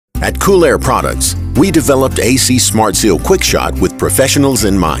At Cool Air Products, we developed AC Smart Seal Quick Shot with professionals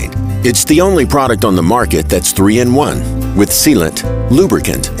in mind. It's the only product on the market that's 3-in-1, with sealant,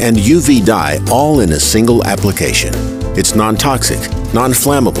 lubricant, and UV dye all in a single application. It's non-toxic,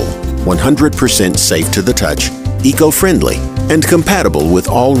 non-flammable, 100% safe to the touch, eco-friendly, and compatible with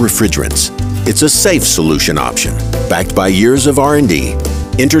all refrigerants. It's a safe solution option, backed by years of R&D,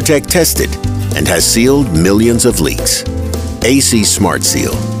 Intertech tested, and has sealed millions of leaks. AC Smart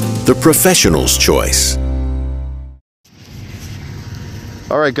Seal, the professional's choice.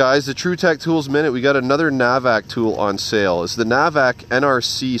 All right, guys, the TruTech Tools Minute. We got another Navac tool on sale. It's the Navac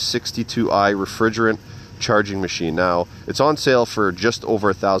NRC62i refrigerant charging machine. Now, it's on sale for just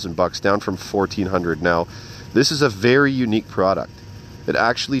over $1,000, down from $1,400 now. This is a very unique product. It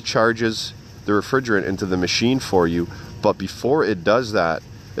actually charges the refrigerant into the machine for you, but before it does that,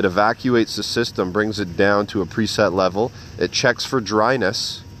 it evacuates the system, brings it down to a preset level. It checks for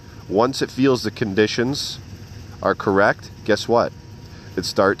dryness. Once it feels the conditions are correct, guess what? It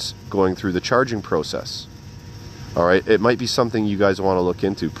starts going through the charging process. All right, it might be something you guys want to look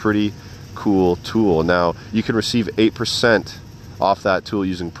into. Pretty cool tool. Now, you can receive 8% off that tool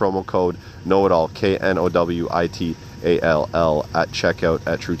using promo code KNOWITALL, KNOWITALL, at checkout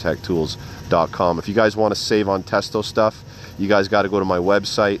at TruTechTools.com. If you guys want to save on Testo stuff, you guys got to go to my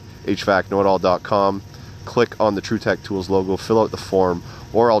website, HVACKnowitall.com, click on the TruTech Tools logo, fill out the form,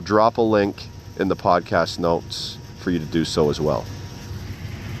 or I'll drop a link in the podcast notes for you to do so as well.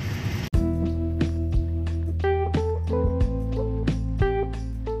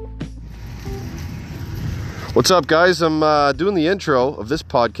 What's up, guys? I'm doing the intro of this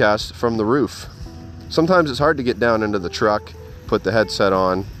podcast from the roof. Sometimes it's hard to get down into the truck, put the headset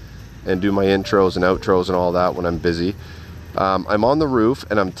on, and do my intros and outros and all that when I'm busy. I'm on the roof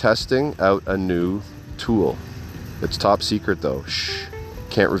and I'm testing out a new tool. It's top secret though. Shh.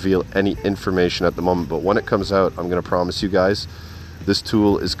 Can't reveal any information at the moment, but when it comes out, I'm going to promise you guys, this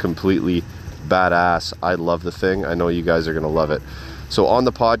tool is completely badass. I love the thing. I know you guys are going to love it. So on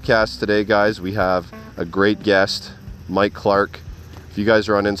the podcast today, guys, we have a great guest, Mike Clark. If you guys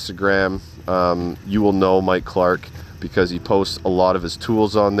are on Instagram, you will know Mike Clark because he posts a lot of his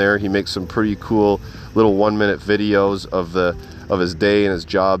tools on there. He makes some pretty cool little 1-minute videos of his day and his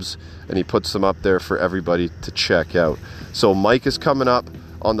jobs, and he puts them up there for everybody to check out. So Mike is coming up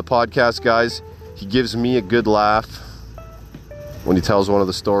on the podcast, guys. He gives me a good laugh when he tells one of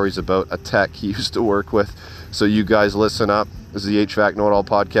the stories about a tech he used to work with. So you guys listen up. This is the HVAC Know It All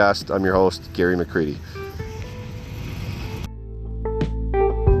podcast. I'm your host, Gary McCready.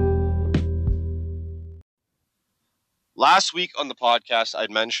 Last week on the podcast,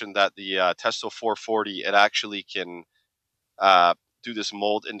 I'd mentioned that the Testo 440, it actually can do this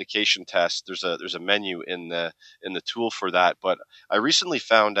mold indication test. There's a menu in the tool for that, but I recently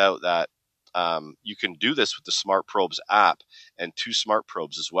found out that you can do this with the Smart Probes app and 2 Smart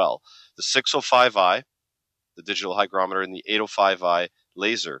Probes as well. The 605i, the digital hygrometer, and the 805i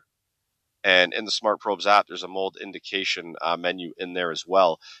laser. And in the Smart Probes app, there's a mold indication menu in there as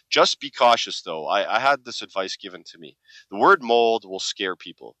well. Just be cautious, though. I had this advice given to me. The word mold will scare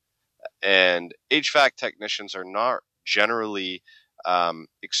people. And HVAC technicians are not generally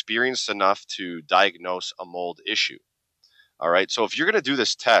experienced enough to diagnose a mold issue. All right, so if you're going to do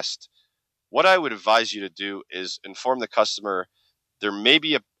this test, what I would advise you to do is inform the customer there may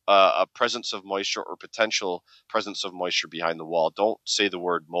be a presence of moisture or potential presence of moisture behind the wall. Don't say the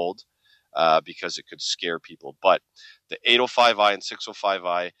word mold because it could scare people. But the 805i and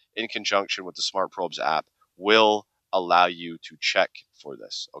 605i in conjunction with the Smart Probes app will allow you to check for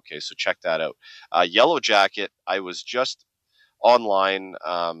this. Okay, so check that out. Yellow Jacket, I was just online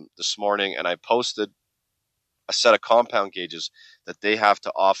this morning and I posted a set of compound gauges that they have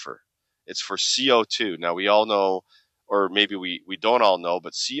to offer. It's for CO2. Now we all know, or maybe we don't all know,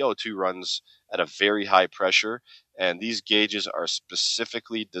 but CO2 runs at a very high pressure, and these gauges are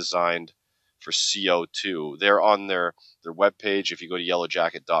specifically designed for CO2. They're on their webpage. If you go to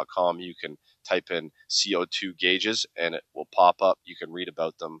yellowjacket.com, you can type in CO2 gauges and it will pop up. You can read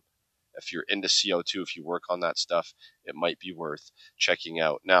about them. If you're into CO2, if you work on that stuff, it might be worth checking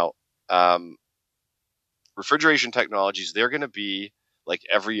out. Now, refrigeration technologies, they're going to be like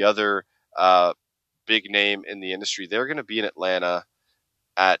every other big name in the industry. They're going to be in Atlanta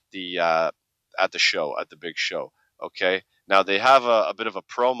at the show, at the big show. Okay. Now they have a bit of a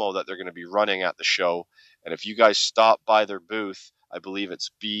promo that they're going to be running at the show. And if you guys stop by their booth, I believe it's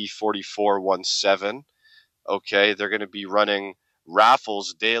B4417. Okay. They're going to be running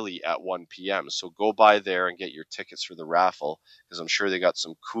raffles daily at 1 p.m. So go by there and get your tickets for the raffle, because I'm sure they got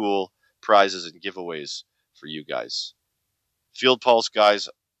some cool prizes and giveaways for you guys. Field Pulse, guys,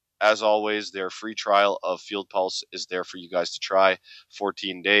 as always, their free trial of Field Pulse is there for you guys to try.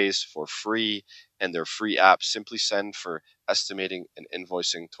 14 days for free, and their free app, Simply Send, for estimating and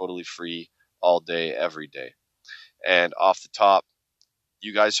invoicing, totally free all day, every day. And off the top,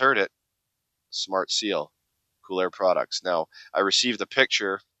 you guys heard it, Smart Seal, Cool Air Products. Now, I received a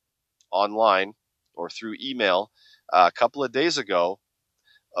picture online or through email a couple of days ago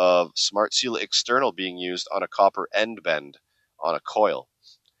of Smart Seal external being used on a copper end bend on a coil.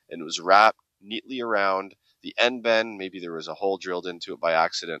 And it was wrapped neatly around the end bend. Maybe there was a hole drilled into it by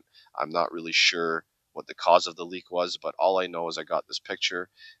accident. I'm not really sure what the cause of the leak was, but all I know is I got this picture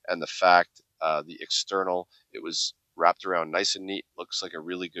and the fact the external, it was wrapped around nice and neat. Looks like a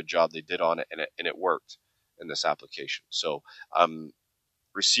really good job they did on it, and it worked in this application. So I'm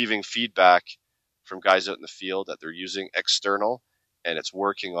receiving feedback from guys out in the field that they're using external and it's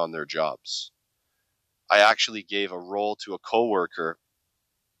working on their jobs. I actually gave a roll to a coworker.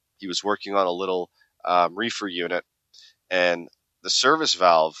 He was working on a little reefer unit, and the service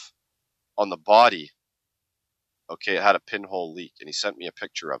valve on the body, okay, it had a pinhole leak, and he sent me a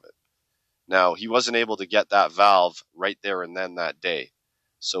picture of it. Now, he wasn't able to get that valve right there and then that day,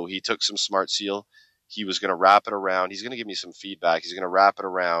 so he took some Smart Seal. He was going to wrap it around. He's going to give me some feedback. He's going to wrap it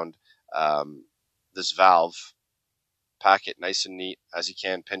around this valve, pack it nice and neat as he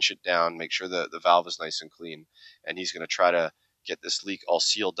can, pinch it down, make sure the valve is nice and clean, and he's going to try to get this leak all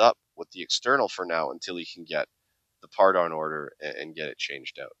sealed up with the external for now until he can get the part on order and get it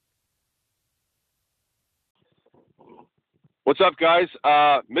changed out. What's up, guys?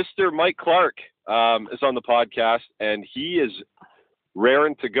 Mr. Mike Clark is on the podcast, and he is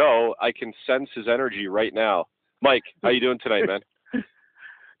raring to go. I can sense his energy right now. Mike, how you doing tonight, man?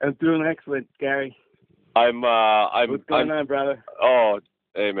 I'm doing excellent, Gary. I'm What's going on, brother? Oh,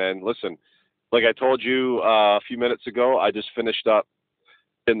 hey, man. Listen, like I told you a few minutes ago, I just finished up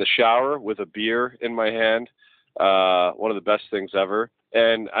in the shower with a beer in my hand. One of the best things ever.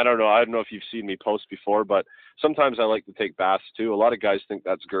 And I don't know if you've seen me post before, but sometimes I like to take baths too. A lot of guys think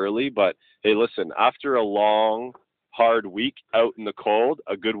that's girly, but hey, listen, after a long, hard week out in the cold,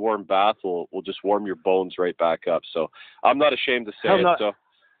 a good warm bath will just warm your bones right back up. So I'm not ashamed to say it.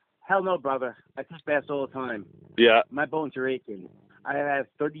 Hell no, brother. I take baths all the time. Yeah. My bones are aching. I have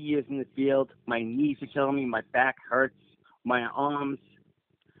 30 years in the field. My knees are killing me. My back hurts. My arms.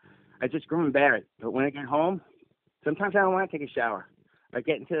 I just grew embarrassed. But when I get home, sometimes I don't want to take a shower. I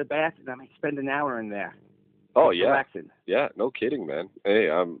get into the bath and I might spend an hour in there. Oh yeah, relaxing. Yeah, no kidding, man.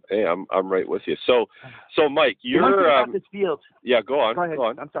 I'm right with you. So Mike, you're one thing about this field. Yeah, go on. Go ahead. Go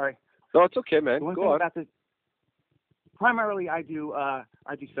on. I'm sorry. No, it's okay, man. One go thing on. About this, primarily, I do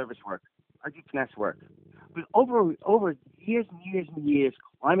service work. I do finesse work. But over years and years and years,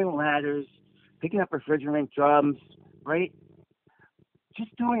 climbing ladders, picking up refrigerant drums, right?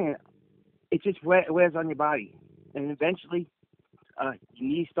 Just doing it just wears on your body, and eventually, your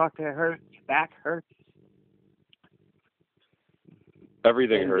knees start to hurt, your back hurts.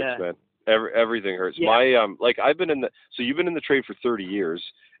 Everything hurts, man. Everything hurts. Yeah. My so you've been in the trade for 30 years,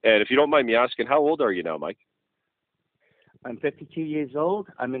 and if you don't mind me asking, how old are you now, Mike? I'm 52 years old.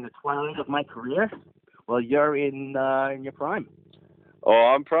 I'm in the twilight of my career. Well, you're in your prime. Oh,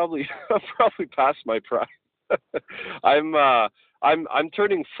 I'm probably past my prime. I'm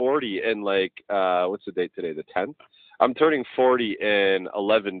turning 40 in what's the date today? The 10th. I'm turning 40 in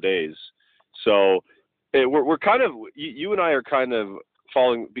 11 days. So we're kind of, you and I are kind of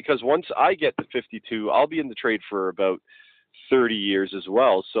following, because once I get to 52, I'll be in the trade for about 30 years as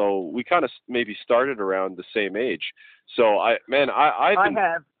well. So we kind of maybe started around the same age. So I've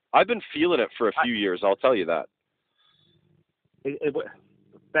been feeling it for a few years. I'll tell you that.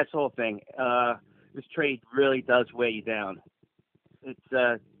 That's the whole thing. This trade really does weigh you down. It's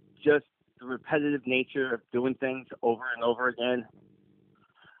just the repetitive nature of doing things over and over again.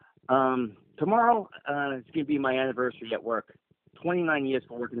 Tomorrow it's going to be my anniversary at work. 29 years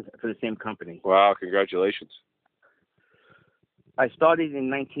for working for the same company. Wow, congratulations. I started in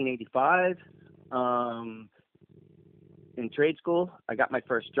 1985 in trade school. I got my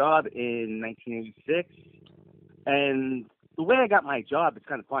first job in 1986. And the way I got my job, it's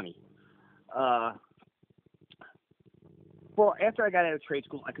kind of funny. After I got out of trade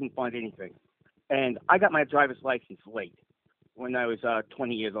school, I couldn't find anything. And I got my driver's license late when I was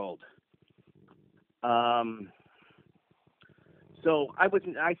 20 years old. So I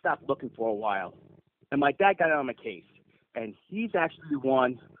stopped looking for a while. And my dad got on my case. And he's actually the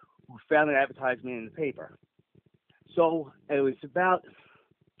one who found an advertisement in the paper. So it was about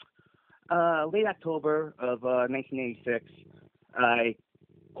late October of 1986. I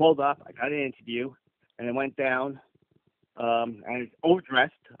called up, I got an interview, and I went down I was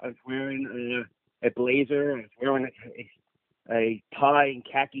overdressed. I was wearing a blazer. I was wearing a tie and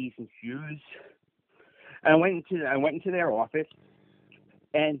khakis and shoes. And I went into their office,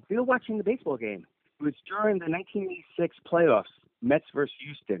 and we were watching the baseball game. It was during the 1986 playoffs, Mets versus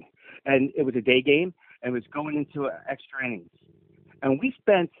Houston, and it was a day game, and it was going into extra innings. And we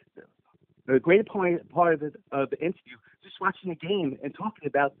spent the greater part of the interview just watching the game and talking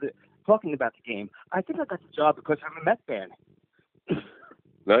about the game. I think I got the job because I'm a Mets fan.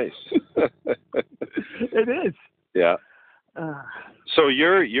 Nice. It is. Yeah. So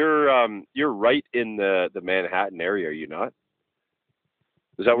you're right in the Manhattan area, are you not?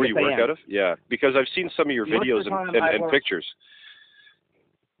 Is that where Yes, you work I am. out of? Yeah, because I've seen some of your Most of videos the time and pictures.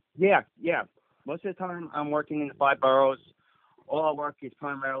 Yeah. Most of the time I'm working in the 5 boroughs. All our work is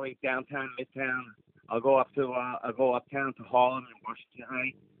primarily downtown, midtown. I'll go uptown to Harlem and Washington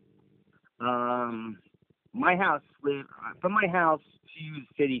Heights. From my house to the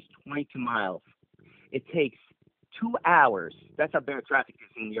city is 22 miles. It takes 2 hours. That's how bad traffic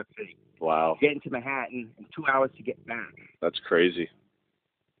is in New York City. Wow, To get into Manhattan and 2 hours to get back. that's crazy.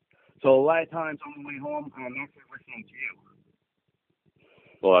 So a lot of times on the way home, I'm actually listening to you.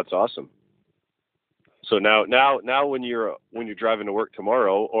 Well, that's awesome. So now when you're driving to work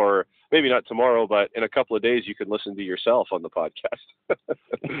tomorrow, or maybe not tomorrow, but in a couple of days, you can listen to yourself on the podcast.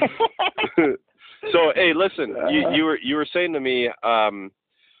 So hey, listen, you were saying to me,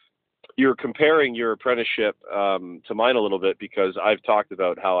 you're comparing your apprenticeship to mine a little bit, because I've talked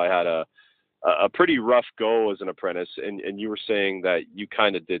about how I had a pretty rough go as an apprentice, and you were saying that you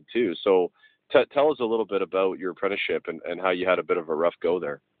kind of did too. So tell us a little bit about your apprenticeship and how you had a bit of a rough go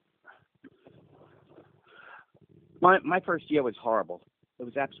there. My first year was horrible. It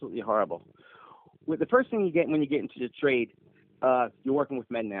was absolutely horrible. The first thing you get when you get into the trade, you're working with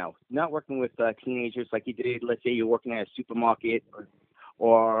men now. You're not working with teenagers like you did. Let's say you're working at a supermarket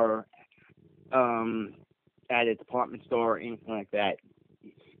or at a department store or anything like that.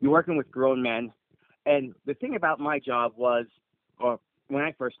 You're working with grown men. And the thing about my job was, or when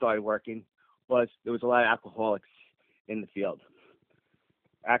I first started working, was there was a lot of alcoholics in the field.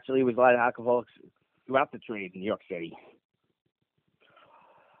 Actually, it was a lot of alcoholics throughout the trade in New York City.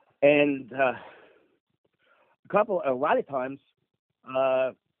 And a lot of times,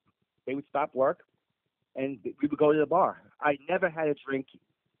 they would stop work and we would go to the bar. I never had a drink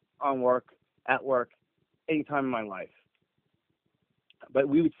at work, any time in my life. But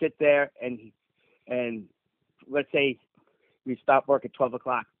we would sit there and let's say we stop work at 12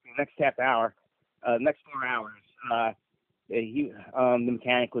 o'clock. The next half hour, next 4 hours, the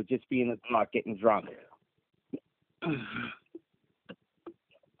mechanic would just be in the bar getting drunk.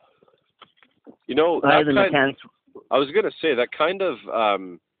 You know, I was going to say that kind of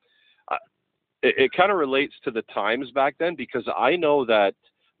it kind of relates to the times back then, because I know that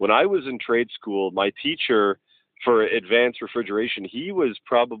when I was in trade school, my teacher for advanced refrigeration, he was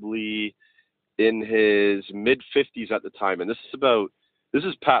probably in his mid-50s at the time, and this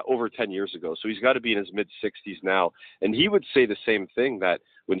is over 10 years ago, so he's got to be in his mid-60s now. And he would say the same thing, that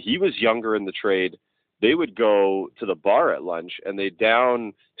when he was younger in the trade, they would go to the bar at lunch and they'd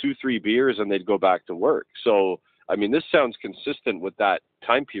down 2-3 beers and they'd go back to work. So, I mean, this sounds consistent with that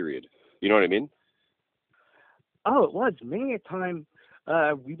time period. You know what I mean? Oh, it was. Many a time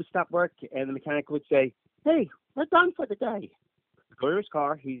we would stop work and the mechanic would say, "Hey, we're done for the day." He'd go to his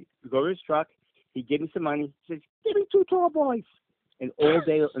car, he'd go to his truck, he'd give me some money. He says, "Give me 2 tall boys." And all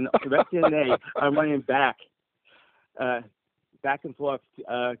day, and the rest of the day, I'm running back and forth,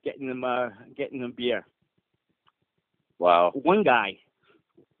 getting them beer. Wow. One guy,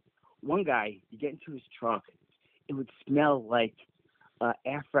 you get into his truck, it would smell like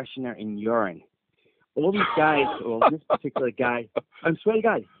air freshener and urine. All these guys, or this particular guy, I swear to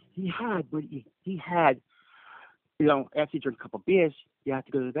God, he had, you know, after you drink a couple of beers, you have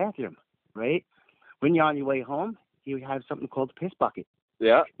to go to the bathroom, right? When you're on your way home, he would have something called a piss bucket.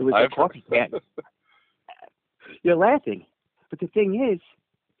 Yeah. It was a coffee can. You're laughing. But the thing is,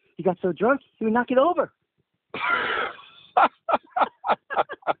 he got so drunk, he would knock it over.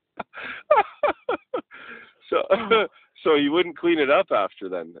 So you wouldn't clean it up after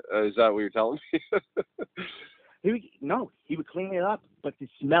then? Is that what you're telling me? He would clean it up, but the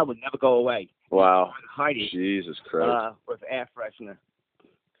smell would never go away. Wow. Hide it. Jesus Christ. With air freshener.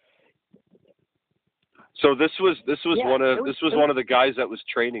 So this was one of the guys that was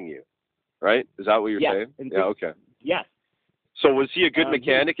training you, right? Is that what you're saying? Yeah. Okay. Yes. So was he a good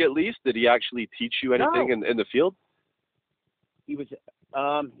mechanic at least? Did he actually teach you anything in the field? He was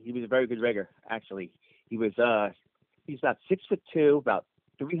a very good rigger, actually. He's about 6'2", about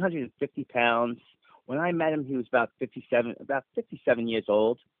 350 pounds, When I met him, he was about 57 years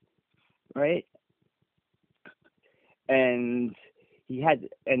old, right? And he had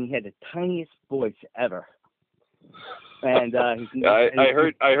the tiniest voice ever. And I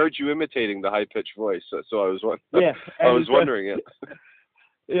heard you imitating the high pitched voice, so I was yeah, I was wondering it.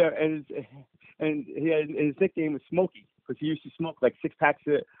 Yeah, and his nickname was Smokey because he used to smoke like 6 packs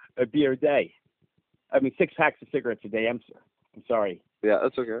of beer a day. I mean, 6 packs of cigarettes a day. I'm sorry. Yeah,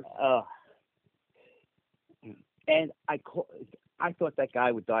 that's okay. And I thought that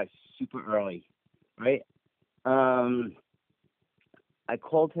guy would die super early, right? I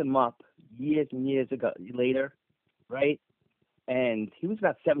called him up years and years later, right? And he was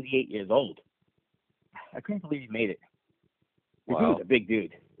about 78 years old. I couldn't believe he made it. Wow. He was a big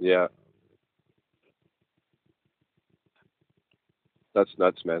dude. Yeah. That's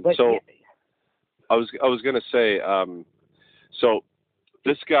nuts, man. But, so yeah. I was gonna say, so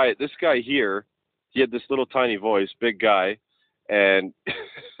this guy here, he had this little tiny voice, big guy, and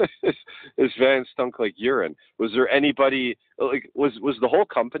his van stunk like urine. Was there anybody like was the whole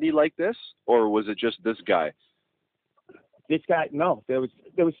company like this, or was it just this guy? This guy, no. There's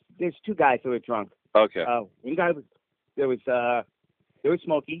 2 guys who were drunk. Okay. One guy was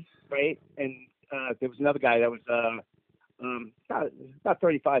Smokey, right, and there was another guy that was about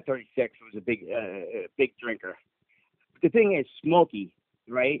 35, 36. Was a big drinker. But the thing is, Smokey,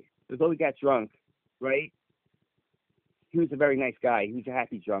 right? Although he got drunk, right? He was a very nice guy. He was a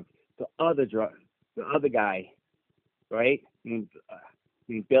happy drunk. The other guy, right? Named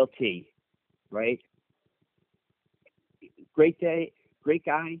Bill T, right? Great guy,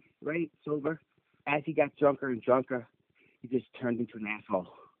 right? Sober. As he got drunker and drunker, he just turned into an asshole.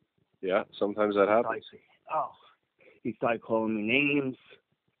 Yeah, sometimes that happens. He started calling me names,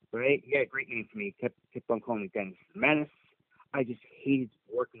 right? He had a great name for me. He kept on calling me Dennis the Menace. I just hated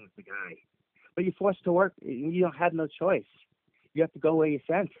working with the guy. But you're forced to work. You don't have no choice. You have to go where you're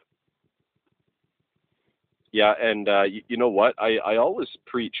sent. Yeah, and you know what? I always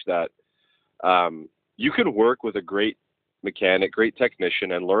preach that you can work with a great mechanic, great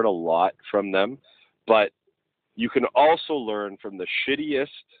technician, and learn a lot from them, but you can also learn from the shittiest,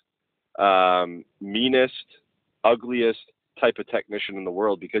 meanest, ugliest type of technician in the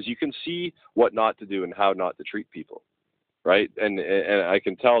world, because you can see what not to do and how not to treat people, right? And I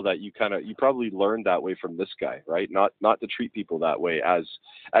can tell that you probably learned that way from this guy, right? Not to treat people that way as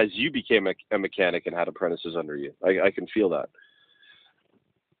you became a mechanic and had apprentices under you. I can feel that.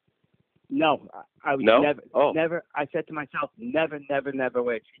 No, I was never. I said to myself, never would I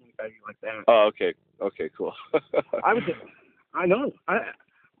treat anybody like that. Oh, okay, cool. I know.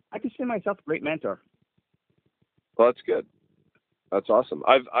 I consider myself a great mentor. Well, that's good. That's awesome.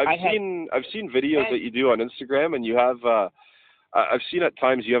 I've seen videos that you do on Instagram, and you have I've seen at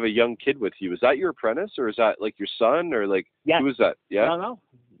times you have a young kid with you. Is that your apprentice, or is that like your son, or like yes. Who is that? Yeah.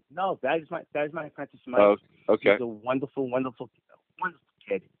 No. That is my apprentice. Mike. Oh, okay. He's a wonderful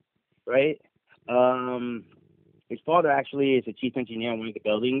kid, right? His father actually is a chief engineer in one of the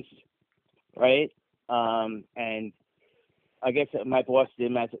buildings, right? And I guess my boss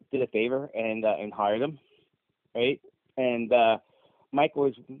did a favor and hired him, right? And Mike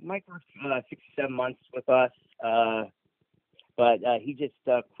was 6 or 7 months with us, but he just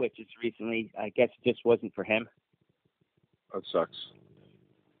quit just recently. I guess it just wasn't for him. That sucks.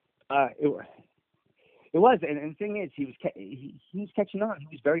 It was, and the thing is, he was catching on. He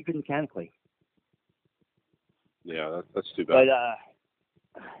was very good mechanically. Yeah, that's too bad.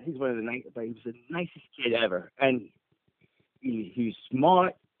 But he was the nicest kid ever, and he was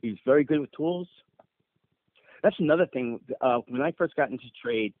smart. He was very good with tools. That's another thing. When I first got into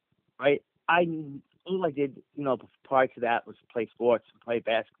trade, right, all I did, prior to that was play sports, play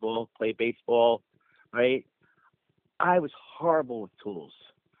basketball, play baseball, right? I was horrible with tools.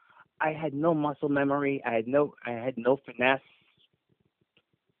 I had no muscle memory. I had no finesse,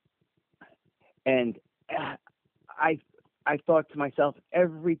 and I thought to myself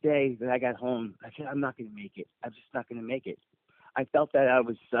every day that I got home, I said, I'm not going to make it. I'm just not going to make it. I felt that I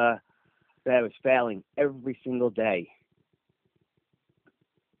was failing every single day.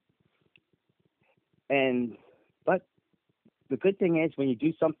 But the good thing is when you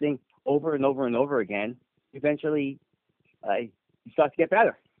do something over and over and over again, eventually you start to get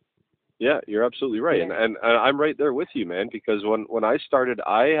better. Yeah, you're absolutely right. Yeah. And I'm right there with you, man, because when I started,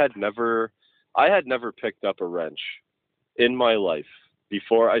 I had never picked up a wrench in my life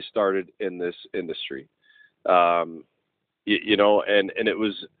before I started in this industry. And it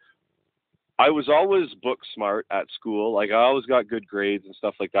was, I was always book smart at school. Like I always got good grades and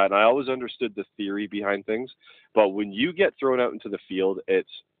stuff like that. And I always understood the theory behind things. But when you get thrown out into the field, it's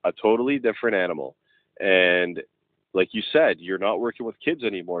a totally different animal. And like you said, you're not working with kids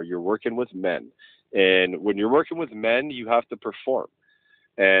anymore. You're working with men. And when you're working with men, you have to perform.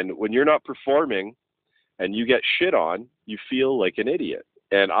 And when you're not performing and you get shit on, you feel like an idiot.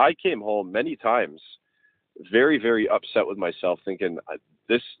 And I came home many times very, very upset with myself, thinking,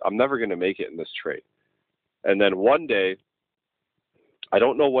 I'm never going to make it in this trade. And then one day, I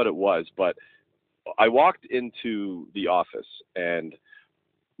don't know what it was, but I walked into the office, and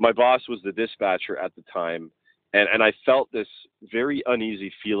my boss was the dispatcher at the time. And I felt this very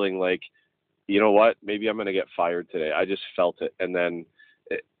uneasy feeling like, you know what, maybe I'm going to get fired today. I just felt it. And then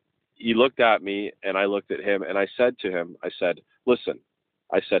he looked at me, and I looked at him, and I said to him, I said, listen,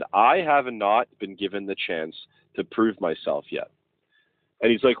 I have not been given the chance to prove myself yet.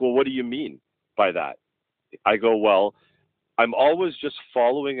 And he's like, well, what do you mean by that? I go, well, I'm always just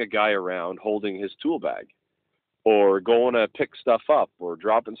following a guy around holding his tool bag or going to pick stuff up or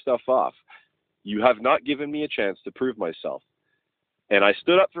dropping stuff off. You have not given me a chance to prove myself. And I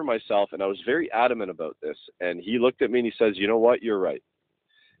stood up for myself, and I was very adamant about this. And he looked at me and he says, you know what, you're right.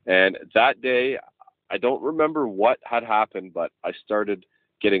 And that day, I don't remember what had happened, but I started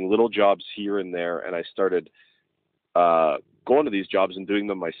getting little jobs here and there, and I started going to these jobs and doing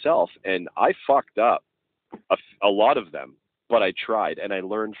them myself. And I fucked up a lot of them, but I tried, and I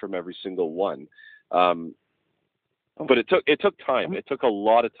learned from every single one. But it took time. It took a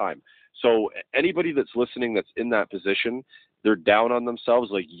lot of time. So anybody that's listening that's in that position, they're down on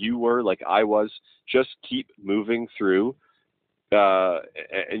themselves like you were, like I was. Just keep moving through,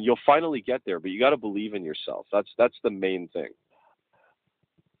 and you'll finally get there. But you got to believe in yourself. That's the main thing.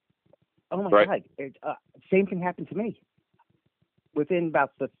 Oh my right? God! Same thing happened to me. Within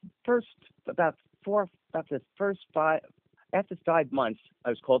about the first 5 months, I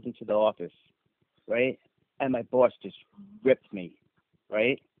was called into the office, right? And my boss just ripped me,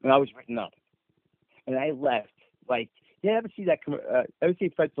 right? And I was written up, and I left. Like, you ever see that? Ever see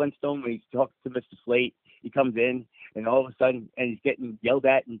Fred Flintstone when he's talking to Mr. Slate? He comes in, and all of a sudden, and he's getting yelled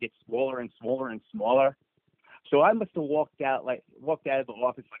at and gets smaller and smaller and smaller. So I must have walked out of the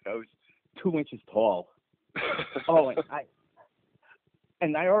office like I was 2 inches tall.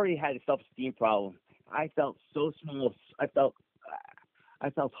 And I already had a self-esteem problem. I felt so small. I felt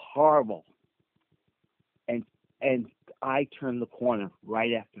horrible. And I turned the corner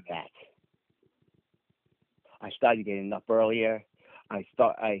right after that. I started getting up earlier. I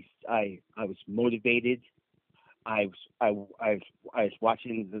was motivated. I was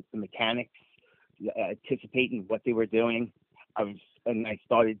watching the mechanics, anticipating what they were doing. I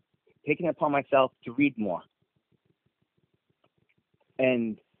started taking it upon myself to read more.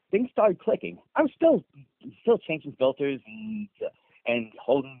 And things started clicking. I was still changing filters and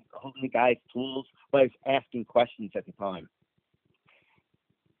holding the guy's tools, but I was asking questions at the time.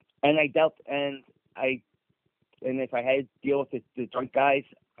 And if I had to deal with the drunk guys,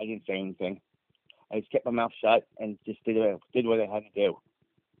 I didn't say anything. I just kept my mouth shut and just did what I had to do.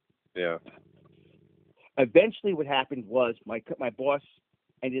 Yeah. Eventually, what happened was my boss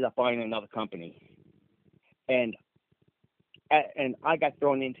ended up buying another company, and I got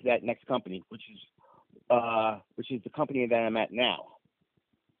thrown into that next company, which is the company that I'm at now.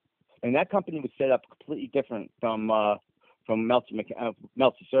 And that company was set up completely different from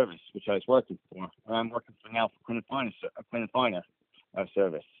Meltzer Service, which I was working for. I'm working for now for Quinifina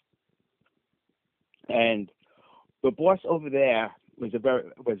Service. And the boss over there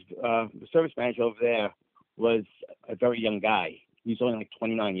the service manager over there was a very young guy. He's only like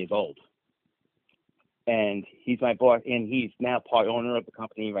 29 years old. And he's my boss, and he's now part owner of the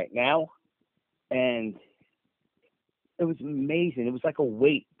company right now. And it was amazing. It was like a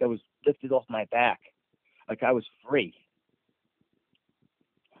weight that was lifted off my back. Like I was free.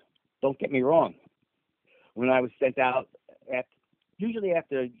 Don't get me wrong. When I was sent out, usually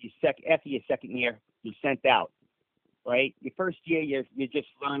after your second year, you're sent out, right? Your first year, you're just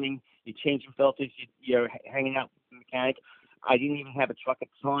running, you're changing filters, you're hanging out with the mechanic. I didn't even have a truck at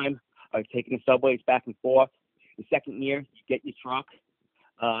the time. I was taking the subways back and forth. The second year, you get your truck.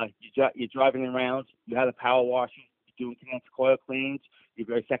 You're driving around. You have a power washer. You're doing condenser coil cleans.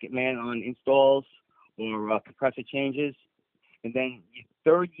 You're a second man on installs or compressor changes. And then your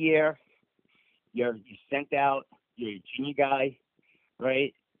third year, you're sent out. You're a junior guy,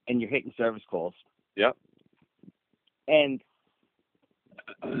 right? And you're hitting service calls. Yep. And,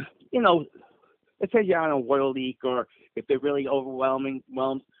 it says you're on a oil leak, or if they're really overwhelmed,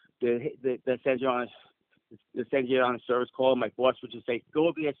 that sends you on a service call. My boss would just say, go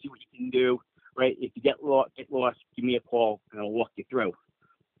over there, see what you can do, right? If you get lost, give me a call, and I'll walk you through.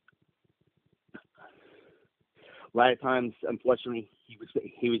 A lot of times, unfortunately, he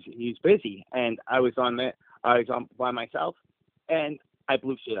was busy, and I was on by myself, and I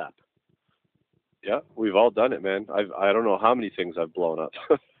blew shit up. Yeah, we've all done it, man. I don't know how many things I've blown up.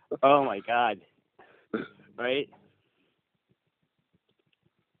 Oh my God! Right?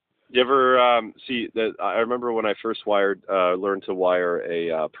 You ever see that? I remember when I first learned to wire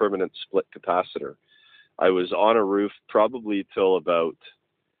a permanent split capacitor. I was on a roof probably till about,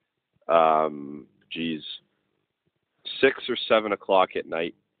 6 or 7 o'clock at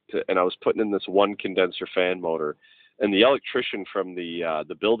night, and I was putting in this one condenser fan motor, and the electrician from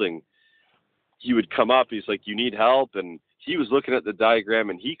the building, he would come up. He's like, "You need help," and he was looking at the diagram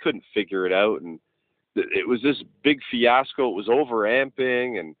and he couldn't figure it out, and it was this big fiasco. It was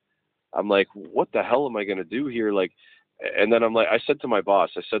overamping, and I'm like, "What the hell am I going to do here?" Like, and then I said to my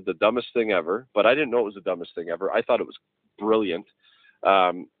boss, I said, "The dumbest thing ever," but I didn't know it was the dumbest thing ever. I thought it was brilliant.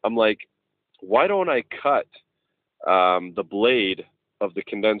 I'm like, "Why don't I cut the blade of the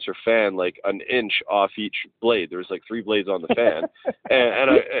condenser fan like an inch off each blade?" There's like 3 blades on the fan, and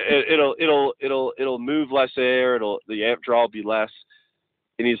it'll move less air. The amp draw will be less.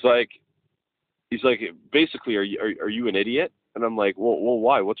 And he's like, basically, are you an idiot? And I'm like, well,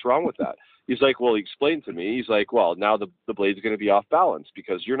 why? What's wrong with that? He's like, well, he explained to me. He's like, well, now the blade's going to be off balance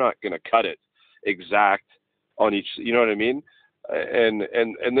because you're not going to cut it exact on each. You know what I mean? And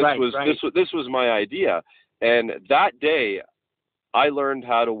this was my idea. And that day, I learned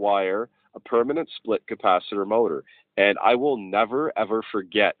how to wire a permanent split capacitor motor, and I will never ever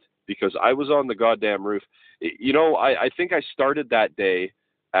forget, because I was on the goddamn roof. You know, I think I started that day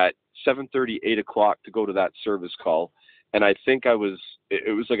at 7:30, 8 o'clock to go to that service call. And I think it was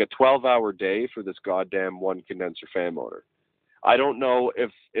like a 12-hour day for this goddamn one condenser fan motor. I don't know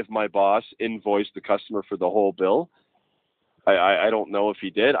if my boss invoiced the customer for the whole bill. I don't know if he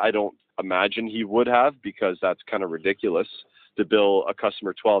did. I don't imagine he would have, because that's kind of ridiculous to bill a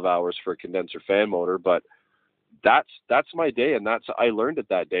customer 12 hours for a condenser fan motor. But that's my day, and I learned it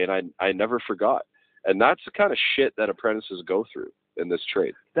that day, and I never forgot. And that's the kind of shit that apprentices go through in this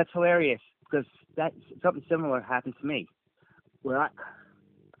trade. That's hilarious, because something similar happened to me. Where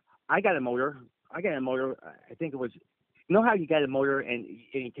I got a motor. I think it was, you know how you get a motor and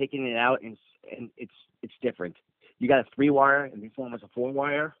you're taking it out and it's different. You got a 3-wire and before it was a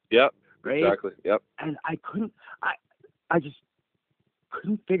 4-wire. Yep. Right. Exactly. Yep. And I just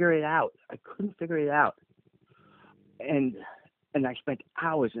couldn't figure it out. And I spent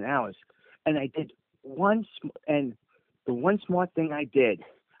hours and hours. And I did the one smart thing I did.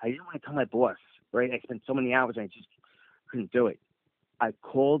 I didn't want to tell my boss. Right. I spent so many hours and I just couldn't do it. I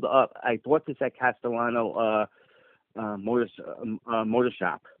called up. I bought this at Castellano motor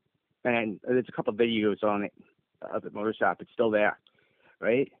shop, and there's a couple of videos on it of the motor shop. It's still there,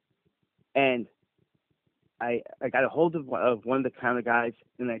 right? And I got a hold of one of the counter guys,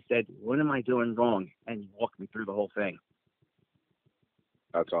 and I said, "What am I doing wrong?" And he walked me through the whole thing.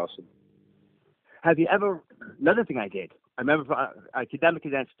 That's awesome. Have you ever? Another thing I did. I remember I did that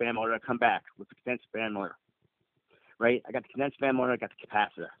condensed fan motor. I come back with the condensed fan motor. Right, I got the condensed fan motor. I got the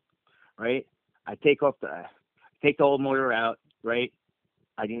capacitor. Right, I take the old motor out. Right,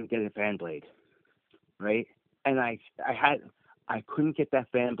 I didn't get a fan blade. Right, and I couldn't get that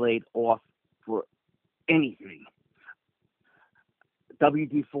fan blade off for anything.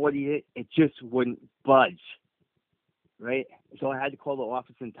 WD-40 it just wouldn't budge. Right, so I had to call the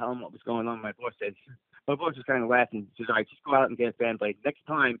office and tell them what was going on. My boss was kind of laughing. He says, "All right, just go out and get a fan blade. Next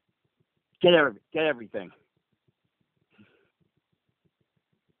time, get everything."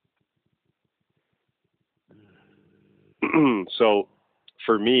 So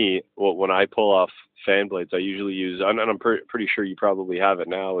for me, when I pull off fan blades, I usually use, and I'm pretty sure you probably have it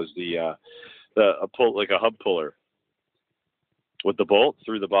now, is a hub puller with the bolt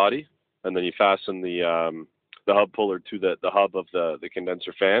through the body, and then you fasten the hub puller to the hub of the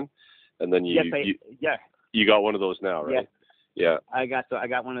condenser fan, and then you got one of those now, right? Yeah. I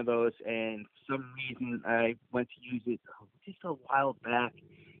got one of those, and for some reason I went to use it just a while back.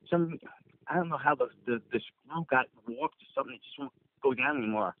 I don't know how the screw got warped or something. It just won't go down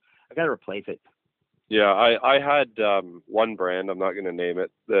anymore. I got to replace it. Yeah, I had one brand. I'm not going to name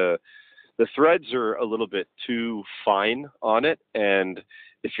it. The threads are a little bit too fine on it, and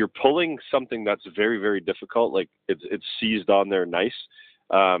if you're pulling something that's very, very difficult, like it's seized on there nice,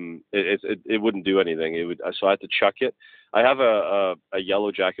 it wouldn't do anything. So I had to chuck it. I have a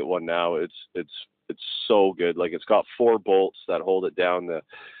Yellow Jacket one now. It's so good. Like, it's got 4 bolts that hold it down.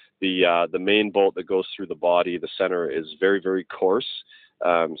 The main bolt that goes through the body, the center, is very, very coarse.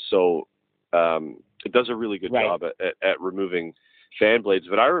 So it does a really good job at removing fan blades.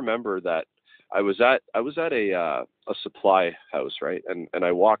 But I remember that I was at a supply house, right? And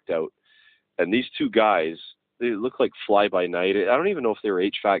I walked out, and these two guys, they looked like fly by night. I don't even know if they were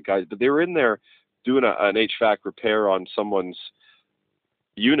HVAC guys, but they were in there doing an HVAC repair on someone's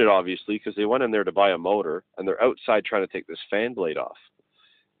unit, obviously, because they went in there to buy a motor, and they're outside trying to take this fan blade off.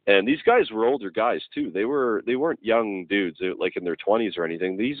 And these guys were older guys too. They weren't young dudes, like in their 20s or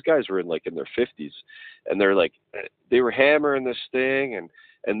anything. These guys were in their 50s, and they were hammering this thing,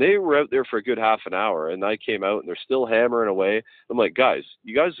 and they were out there for a good half an hour. And I came out, and they're still hammering away. I'm like, guys,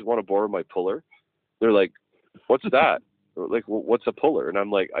 you guys want to borrow my puller? They're like, what's that? Like, what's a puller? And I'm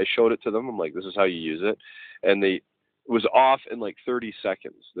like, I showed it to them. I'm like, this is how you use it, and it was off in like 30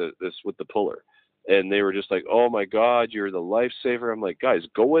 seconds. This with the puller. And they were just like, oh, my God, you're the lifesaver. I'm like, guys,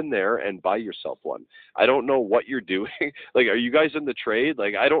 go in there and buy yourself one. I don't know what you're doing. Like, are you guys in the trade?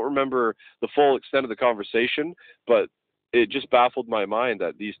 Like, I don't remember the full extent of the conversation, but it just baffled my mind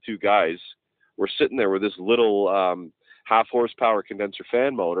that these two guys were sitting there with this little half horsepower condenser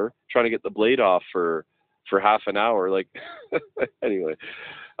fan motor trying to get the blade off for half an hour. Like, anyway.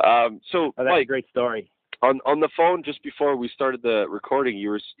 So, that's Mike, a great story. On the phone, just before we started the recording,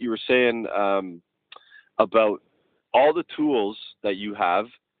 you were saying about all the tools that you have,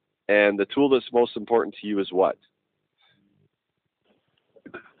 and the tool that's most important to you is what?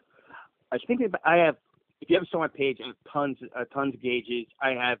 I was thinking about, I have, if you ever saw my page, I have tons of gauges.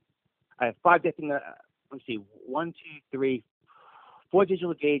 I have 5 different, let's see, 1, 2, 3, 4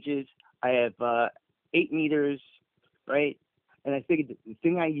 digital gauges. I have 8 meters, right? And I figured the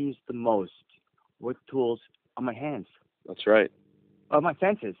thing I use the most with tools are my hands. That's right. Or my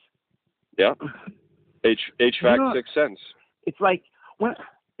senses. Yeah. HVAC Sixth Sense. It's like,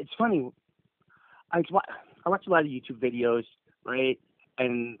 it's funny. I watch a lot of YouTube videos, right?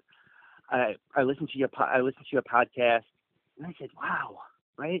 And I listen to your podcast, and I said, wow,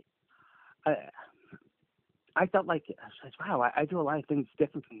 right? I felt like, wow, I do a lot of things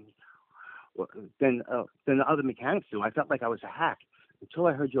different than the other mechanics do. I felt like I was a hack until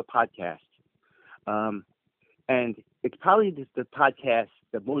I heard your podcast. And it's probably the podcast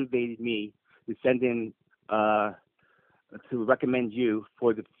that motivated me to send in to recommend you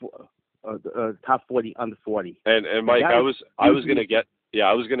for the top 40 under 40. And Mike, I was gonna get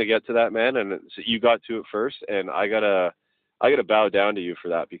to that, man, and you got to it first, and I gotta bow down to you for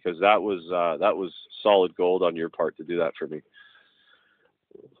that, because that was solid gold on your part to do that for me.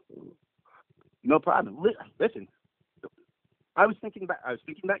 No problem. Listen, I was thinking about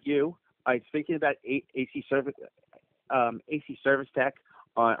you. I was thinking about AC Service Tech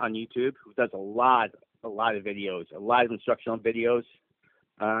on YouTube, who does a lot of videos, a lot of instructional videos.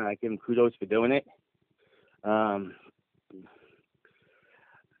 I give him kudos for doing it.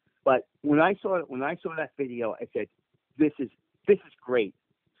 But when I saw that video, I said, "This is great,"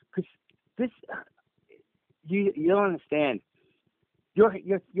 because this you don't understand. Your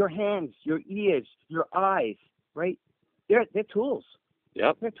hands, your ears, your eyes, right? They're tools.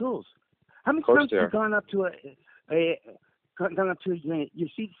 Yep. They're tools. How many times have you gone up to you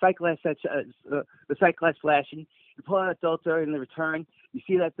see the sight glass the sight glass flashing, you pull out a filter in the return, you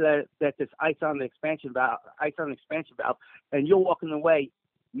see that there's ice on the expansion valve, and you're walking away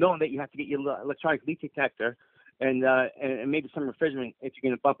knowing that you have to get your electronic leak detector and maybe some refrigerant if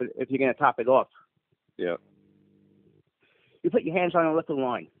you're gonna top it off. Yeah. You put your hands on a liquid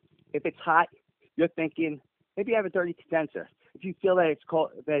line. If it's hot, you're thinking maybe I have a dirty condenser. If you feel that it's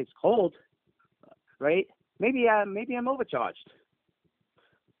cold, right? Maybe I'm overcharged.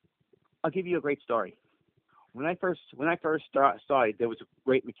 I'll give you a great story. When I first started, there was a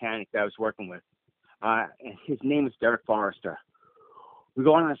great mechanic that I was working with. And his name was Derek Forrester. We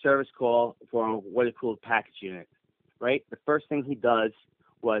go on a service call for what is called a package unit, right? The first thing he does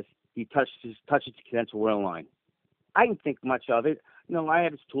was he touches the condenser oil line. I didn't think much of it. I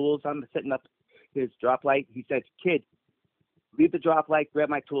have his tools. I'm setting up his drop light. He says, "Kid, leave the drop light, grab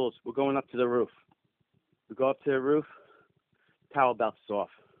my tools. We're going up to the roof." We go up to the roof. Towel belt's off.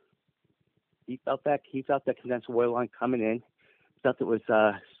 He felt that condenser oil line coming in. Felt it was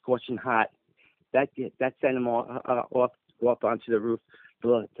scorching hot. That sent him off onto the roof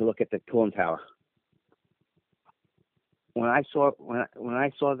to look at the cooling tower. When I saw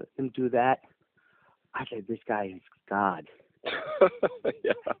him do that, I said, "This guy is God."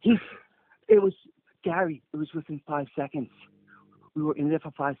 Yeah. It was Gary. It was within 5 seconds. We were in there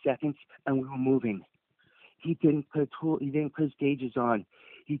for 5 seconds, and we were moving. He didn't put his gauges on.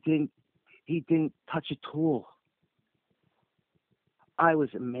 He didn't touch a tool. I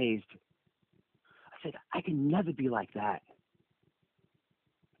was amazed. I said, I can never be like that.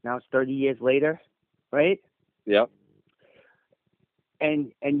 Now it's 30 years later, right? Yep.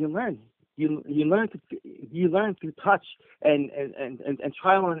 And you learn. you learn through touch and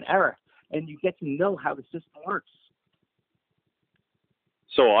trial and error, and you get to know how the system works.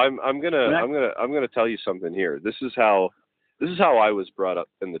 So I'm gonna tell you something here. This is how I was brought up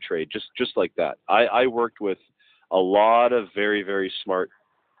in the trade, just like that. I worked with a lot of very, very smart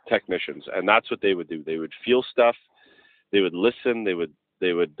technicians, and that's what they would do. They would feel stuff, they would listen, they would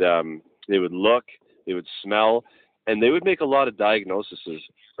look, they would smell, and they would make a lot of diagnoses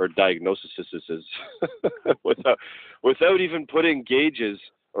without even putting gauges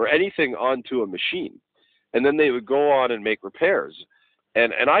or anything onto a machine. And then they would go on and make repairs.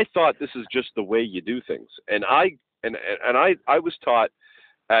 And I thought this is just the way you do things. And I was taught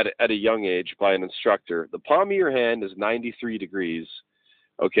at a young age by an instructor, the palm of your hand is 93 degrees,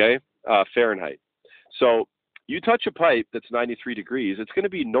 okay, Fahrenheit. So you touch a pipe that's 93 degrees, it's going to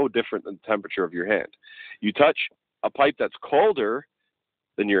be no different than the temperature of your hand. You touch a pipe that's colder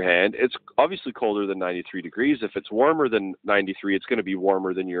than your hand, it's obviously colder than 93 degrees. If it's warmer than 93, it's going to be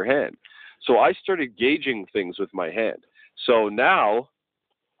warmer than your hand. So I started gauging things with my hand. So now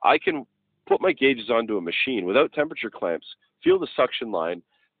I can put my gauges onto a machine without temperature clamps, feel the suction line,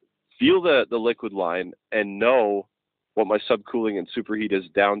 feel the liquid line, and know what my subcooling and superheat is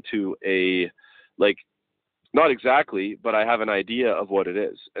down to a, like, not exactly, but I have an idea of what it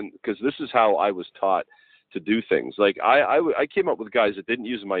is. And because this is how I was taught to do things. Like I came up with guys that didn't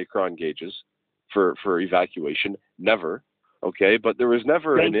use micron gauges for evacuation, never. Okay, but there was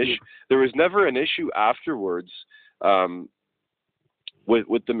never an issue. There was never an issue afterwards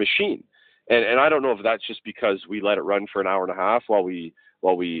with the machine, and I don't know if that's just because we let it run for an hour and a half while we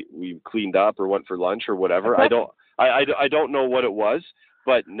cleaned up or went for lunch or whatever. I don't know what it was,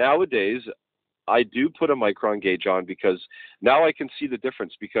 but nowadays I do put a micron gauge on because now I can see the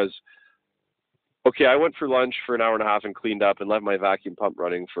difference. Because okay, I went for lunch for an hour and a half and cleaned up and left my vacuum pump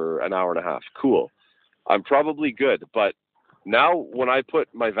running for an hour and a half. Cool, I'm probably good, but now, when I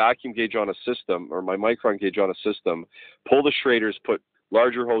put my vacuum gauge on a system or my micron gauge on a system, pull the Schraders, put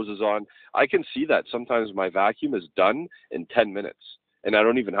larger hoses on, I can see that sometimes my vacuum is done in 10 minutes, and I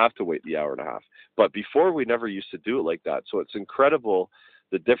don't even have to wait the hour and a half. But before, we never used to do it like that. So it's incredible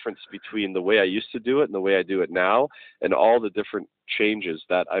the difference between the way I used to do it and the way I do it now, and all the different changes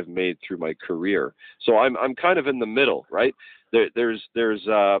that I've made through my career. So I'm kind of in the middle, right? There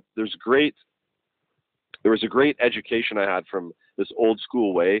was a great education I had from this old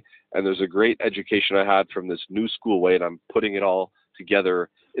school way, and there's a great education I had from this new school way, and I'm putting it all together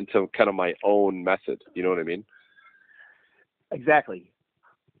into kind of my own method. You know what I mean? Exactly.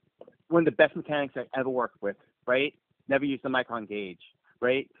 One of the best mechanics I ever worked with, right? Never used the micron gauge,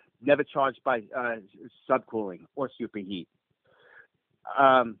 right? Never charged by subcooling or superheat.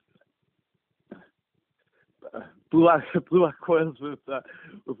 Blew out coils with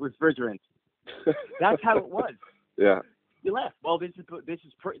refrigerant. That's how it was. Yeah. You laugh. Well, this is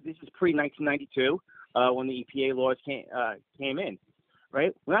pre 1992 when the EPA laws came in,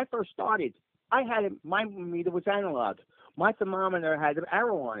 right? When I first started, my meter was analog. My thermometer had an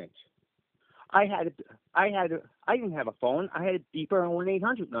arrow on it. I didn't have a phone. I had a beeper and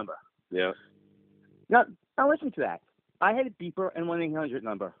 1-800 number. Yeah. Now listen to that. I had a beeper and 1-800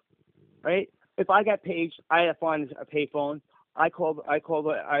 number, right? If I got paged, I had to find a payphone. I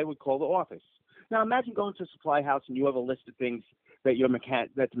would call the office. Now imagine going to a supply house and you have a list of things that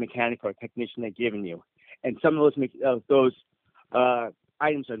that the mechanic or technician had given you, and some of those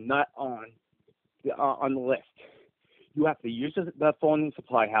items are not on the list. You have to use the phone in the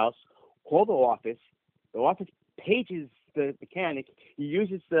supply house, call the office. The office pages the mechanic. He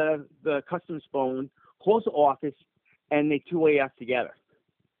uses the customer's phone, calls the office, and they two-way us together.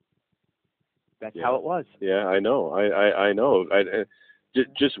 That's how it was. Yeah, I know. I know.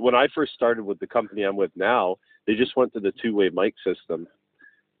 Just when I first started with the company I'm with now, they just went to the two-way mic system,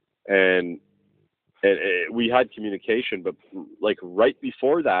 and we had communication. But like right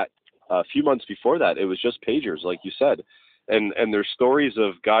before that, a few months before that, it was just pagers, like you said. And there's stories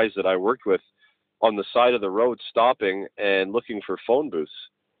of guys that I worked with on the side of the road stopping and looking for phone booths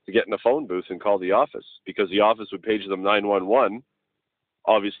to get in a phone booth and call the office, because the office would page them 911.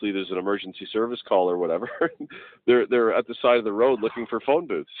 Obviously, there's an emergency service call or whatever. they're at the side of the road looking for phone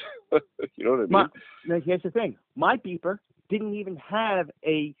booths. You know what I mean? Now, here's the thing. My beeper didn't even have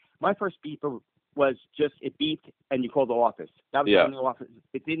my first beeper was just it beeped and you called the office. That was the office.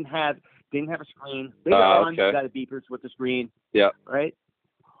 It didn't have a screen. Later on, you got a beepers with the screen. Yeah. Right?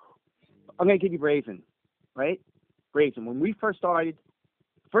 I'm going to give you Brazen. Right? Brazen. When we first started,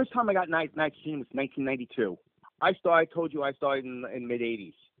 first time I got nitrogen was 1992. I told you I started in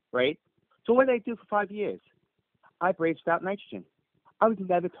mid-'80s, right? So what did I do for 5 years? I braved out nitrogen. I was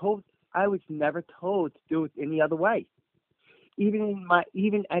never told I was never told to do it any other way.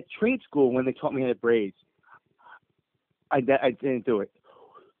 Even at trade school when they taught me how to braze, I didn't do it.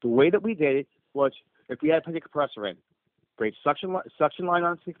 The way that we did it was if we had to put a compressor in, braze suction line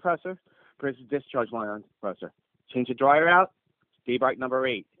on the compressor, braze the discharge line on the compressor. Change the dryer out, stay bright number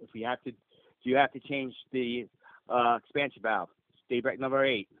 8. If you have to change the expansion valve, stay bright number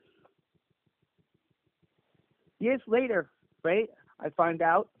 8. Years later, right, I find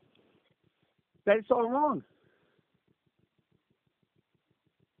out that it's all wrong.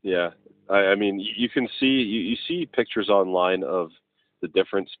 Yeah, I mean, you can see you see pictures online of the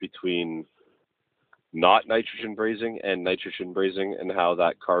difference between not nitrogen brazing and nitrogen brazing and how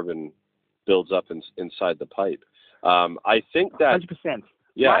that carbon builds up inside the pipe. I think that 100%.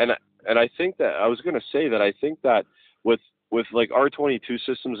 Yeah, and I think that I was going to say that I think that with like R22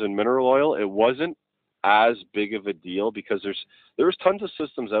 systems and mineral oil, it wasn't as big of a deal because there's tons of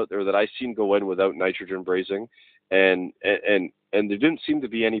systems out there that I seen go in without nitrogen brazing, and there didn't seem to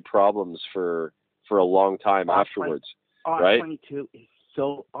be any problems for a long time afterwards. Right? R22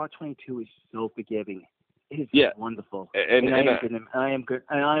 is so forgiving. It is wonderful, and I am going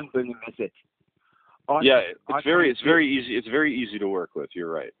to miss it. It's very easy. It's very easy to work with.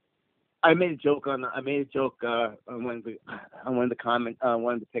 You're right. I made a joke on one of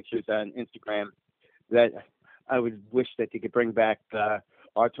the pictures on Instagram that I would wish that they could bring back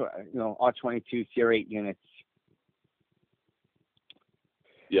R22 CR8 units.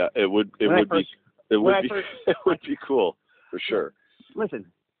 Yeah, it would be cool for sure.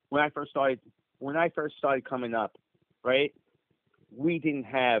 Listen, when I first started coming up, right? We didn't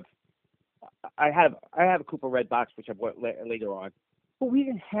have. I have a Cooper Red box which I bought later on, but we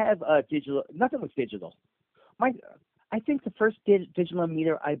didn't have digital. Nothing was digital. I think the first digital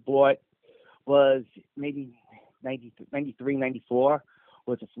meter I bought was maybe 93, 94.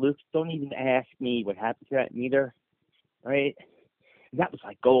 Was a fluke. Don't even ask me what happened to that meter, right? That was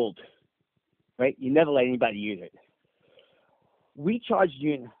like gold, right? You never let anybody use it. We charged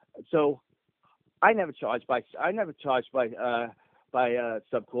you, so I never charged by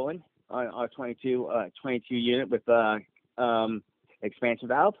subcooling on our 22 unit with expansion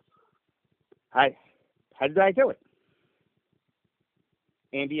valve. How did I do it?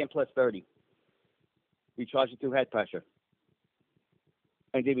 Ambient plus 30. We charged it through head pressure.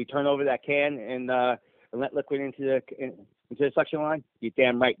 And did we turn over that can and let liquid into the suction line? You're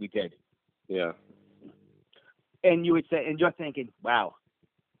damn right we did. Yeah. And you would say, and you're thinking, wow.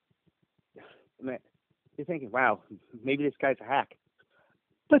 You're thinking, wow, maybe this guy's a hack.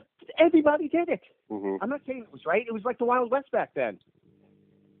 But everybody did it. Mm-hmm. I'm not saying it was right. It was like the Wild West back then.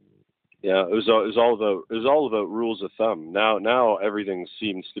 Yeah, it was all about rules of thumb. Now everything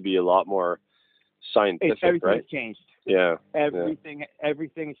seems to be a lot more scientific, everything right? Has changed. Yeah. Everything has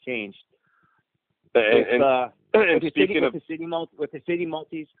changed. And speaking of the city multis,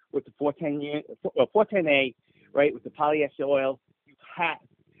 with the 410A, right, with the polyester oil,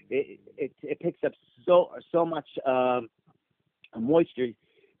 it picks up so much moisture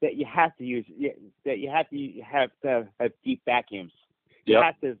that you have to use have deep vacuums. You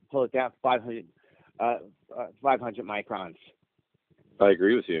have to pull it down 500 microns. I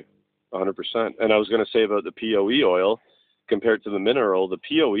agree with you 100%. And I was going to say about the POE oil compared to the mineral, the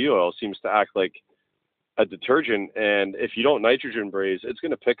POE oil seems to act like a detergent, and if you don't nitrogen braze, it's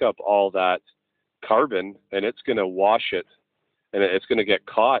going to pick up all that carbon and it's going to wash it, and it's going to get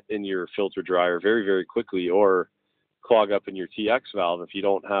caught in your filter dryer very, very quickly, or clog up in your TX valve if you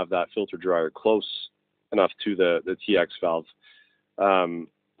don't have that filter dryer close enough to the TX valve.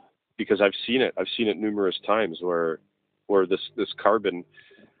 Because I've seen it numerous times where this carbon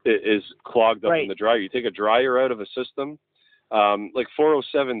is clogged up in the dryer. You take a dryer out of a system, like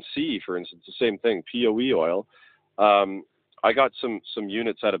 407C, for instance, the same thing, POE oil. I got some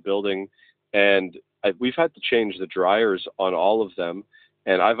units at a building, and we've had to change the dryers on all of them.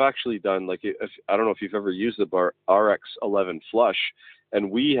 And I've actually done, like, I don't know if you've ever used the RX11 flush,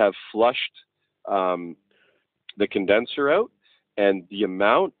 and we have flushed the condenser out, and the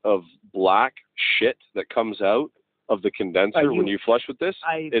amount of black shit that comes out of the condenser when you flush with this,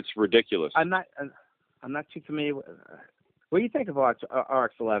 it's ridiculous. I'm not too familiar with. What do you think of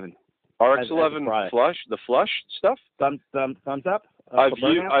RX11? RX11 flush, the flush stuff. Thumbs up.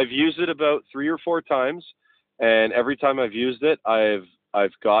 I've used it about 3 or 4 times, and every time I've used it, I've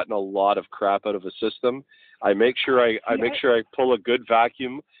gotten a lot of crap out of a system. I make sure I pull a good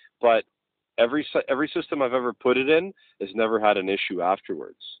vacuum, but every system I've ever put it in has never had an issue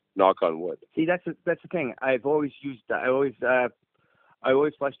afterwards. Knock on wood. See, that's the thing. I always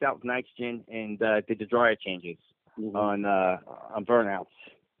flushed out with nitrogen and did the dryer changes on burnouts.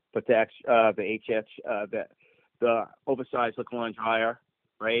 put the the oversized liquid line dryer,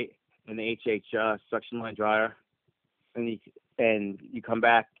 right, and the HH suction line dryer, and you come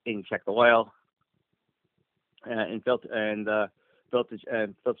back and you check the oil and filter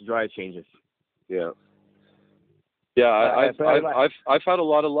dryer changes. Yeah. Yeah, I've had a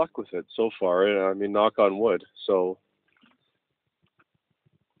lot of luck with it so far. I mean, knock on wood. So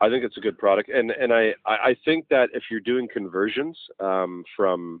I think it's a good product, and I think that if you're doing conversions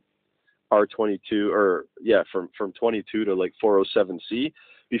from R22 from 22 to like 407C,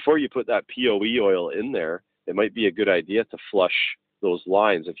 before you put that POE oil in there, it might be a good idea to flush those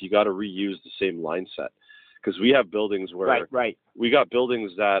lines if you got to reuse the same line set, because we have buildings where we got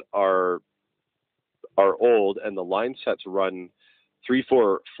buildings that are old and the line sets run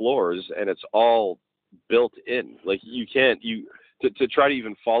 3-4 floors and it's all built in. Like you can't to try to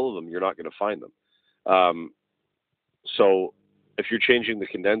even follow them, you're not going to find them. So if you're changing the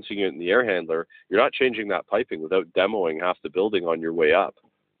condensing unit and the air handler, you're not changing that piping without demoing half the building on your way up.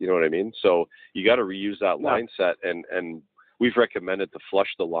 You know what I mean? So you got to reuse that line set, and we've recommended to flush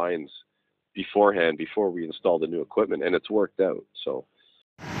the lines beforehand before we install the new equipment, and it's worked out. So.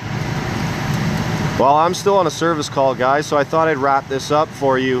 Well, I'm still on a service call, guys, so I thought I'd wrap this up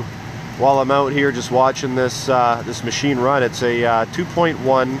for you while I'm out here just watching this this machine run. It's a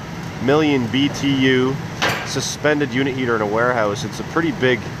 2.1 million BTU suspended unit heater in a warehouse. It's a pretty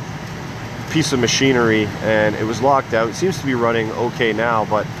big piece of machinery, and it was locked out. It seems to be running okay now,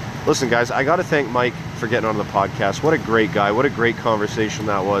 but listen, guys, I got to thank Mike for getting on the podcast. What a great guy. What a great conversation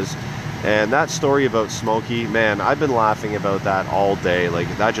that was. And that story about Smokey, man, I've been laughing about that all day. Like,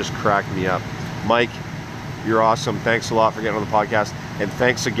 that just cracked me up. Mike, you're awesome. Thanks a lot for getting on the podcast. And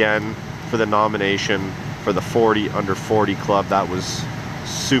thanks again for the nomination for the 40 Under 40 Club. That was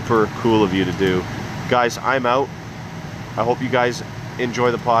super cool of you to do. Guys, I'm out. I hope you guys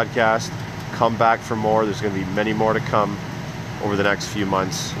enjoy the podcast. Come back for more. There's going to be many more to come over the next few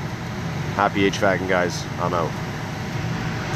months. Happy HVACing, guys. I'm out.